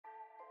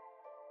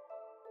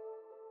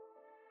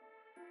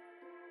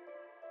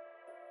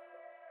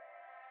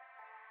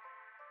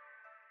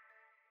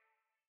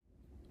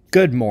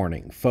Good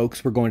morning,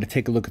 folks. We're going to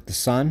take a look at the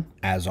sun,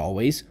 as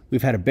always.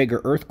 We've had a bigger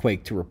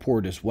earthquake to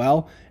report as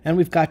well, and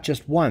we've got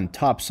just one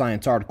top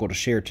science article to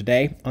share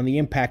today on the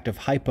impact of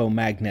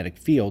hypomagnetic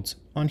fields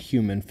on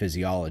human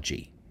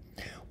physiology.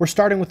 We're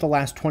starting with the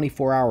last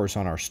 24 hours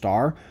on our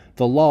star.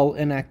 The lull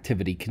in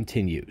activity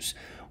continues.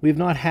 We have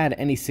not had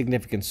any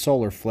significant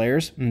solar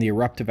flares, and the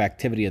eruptive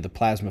activity of the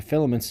plasma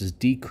filaments has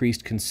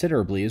decreased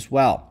considerably as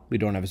well. We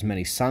don't have as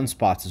many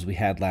sunspots as we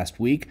had last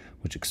week,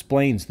 which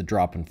explains the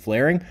drop in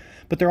flaring,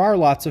 but there are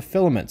lots of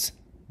filaments.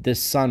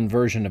 This sun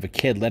version of a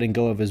kid letting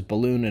go of his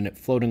balloon and it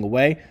floating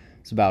away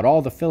is about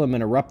all the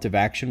filament eruptive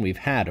action we've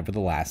had over the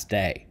last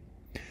day.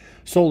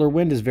 Solar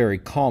wind is very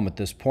calm at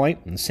this point,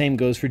 and the same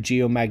goes for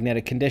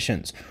geomagnetic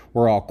conditions.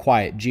 We're all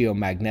quiet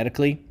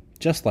geomagnetically,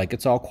 just like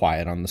it's all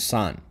quiet on the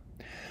sun.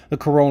 The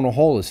coronal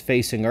hole is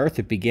facing Earth.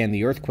 It began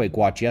the earthquake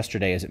watch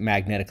yesterday as it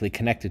magnetically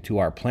connected to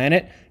our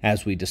planet,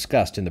 as we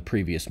discussed in the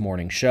previous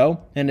morning show,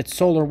 and its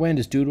solar wind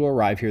is due to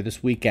arrive here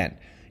this weekend.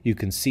 You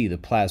can see the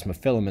plasma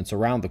filaments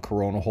around the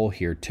coronal hole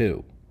here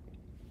too.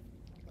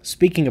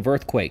 Speaking of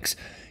earthquakes,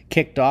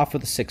 kicked off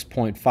with a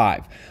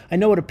 6.5. I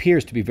know it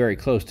appears to be very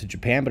close to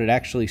Japan, but it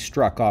actually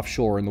struck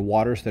offshore in the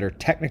waters that are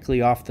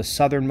technically off the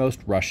southernmost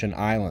Russian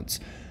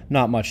islands.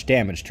 Not much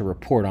damage to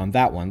report on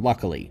that one,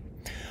 luckily.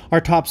 Our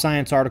top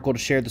science article to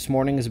share this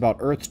morning is about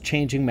Earth's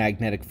changing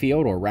magnetic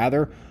field, or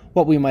rather,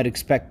 what we might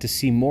expect to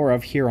see more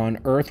of here on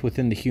Earth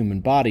within the human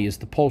body as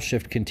the pole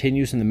shift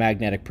continues and the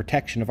magnetic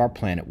protection of our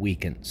planet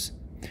weakens.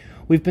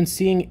 We've been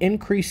seeing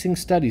increasing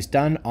studies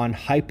done on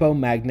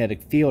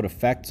hypomagnetic field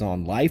effects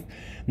on life,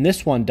 and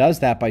this one does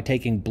that by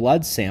taking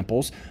blood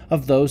samples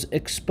of those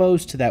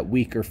exposed to that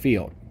weaker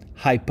field.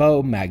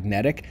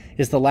 Hypomagnetic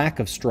is the lack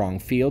of strong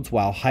fields,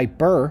 while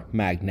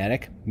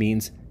hypermagnetic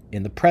means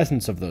in the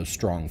presence of those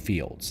strong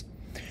fields.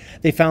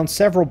 They found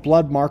several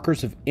blood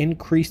markers of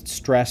increased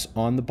stress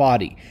on the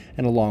body,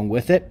 and along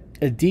with it,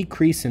 a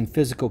decrease in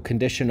physical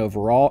condition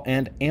overall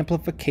and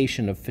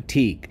amplification of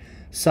fatigue.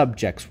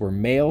 Subjects were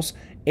males,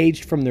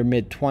 aged from their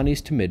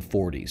mid-20s to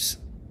mid-40s.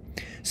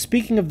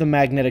 Speaking of the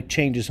magnetic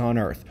changes on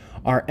Earth,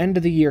 our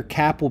end-of-the-year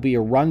cap will be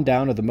a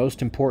rundown of the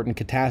most important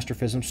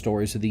catastrophism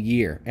stories of the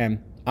year,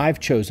 and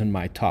I've chosen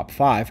my top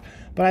 5,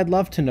 but I'd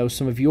love to know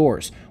some of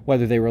yours,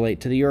 whether they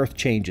relate to the Earth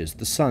changes,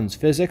 the sun's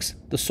physics,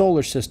 the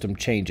solar system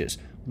changes.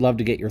 I'd love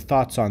to get your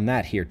thoughts on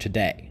that here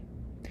today.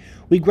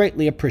 We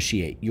greatly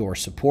appreciate your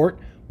support.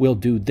 We'll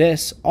do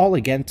this all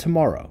again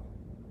tomorrow,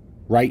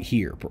 right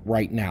here, but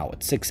right now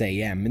at 6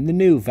 a.m. in the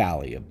new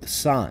Valley of the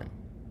Sun.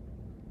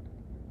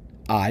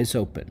 Eyes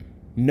open,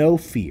 no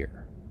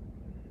fear.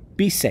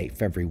 Be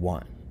safe,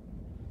 everyone.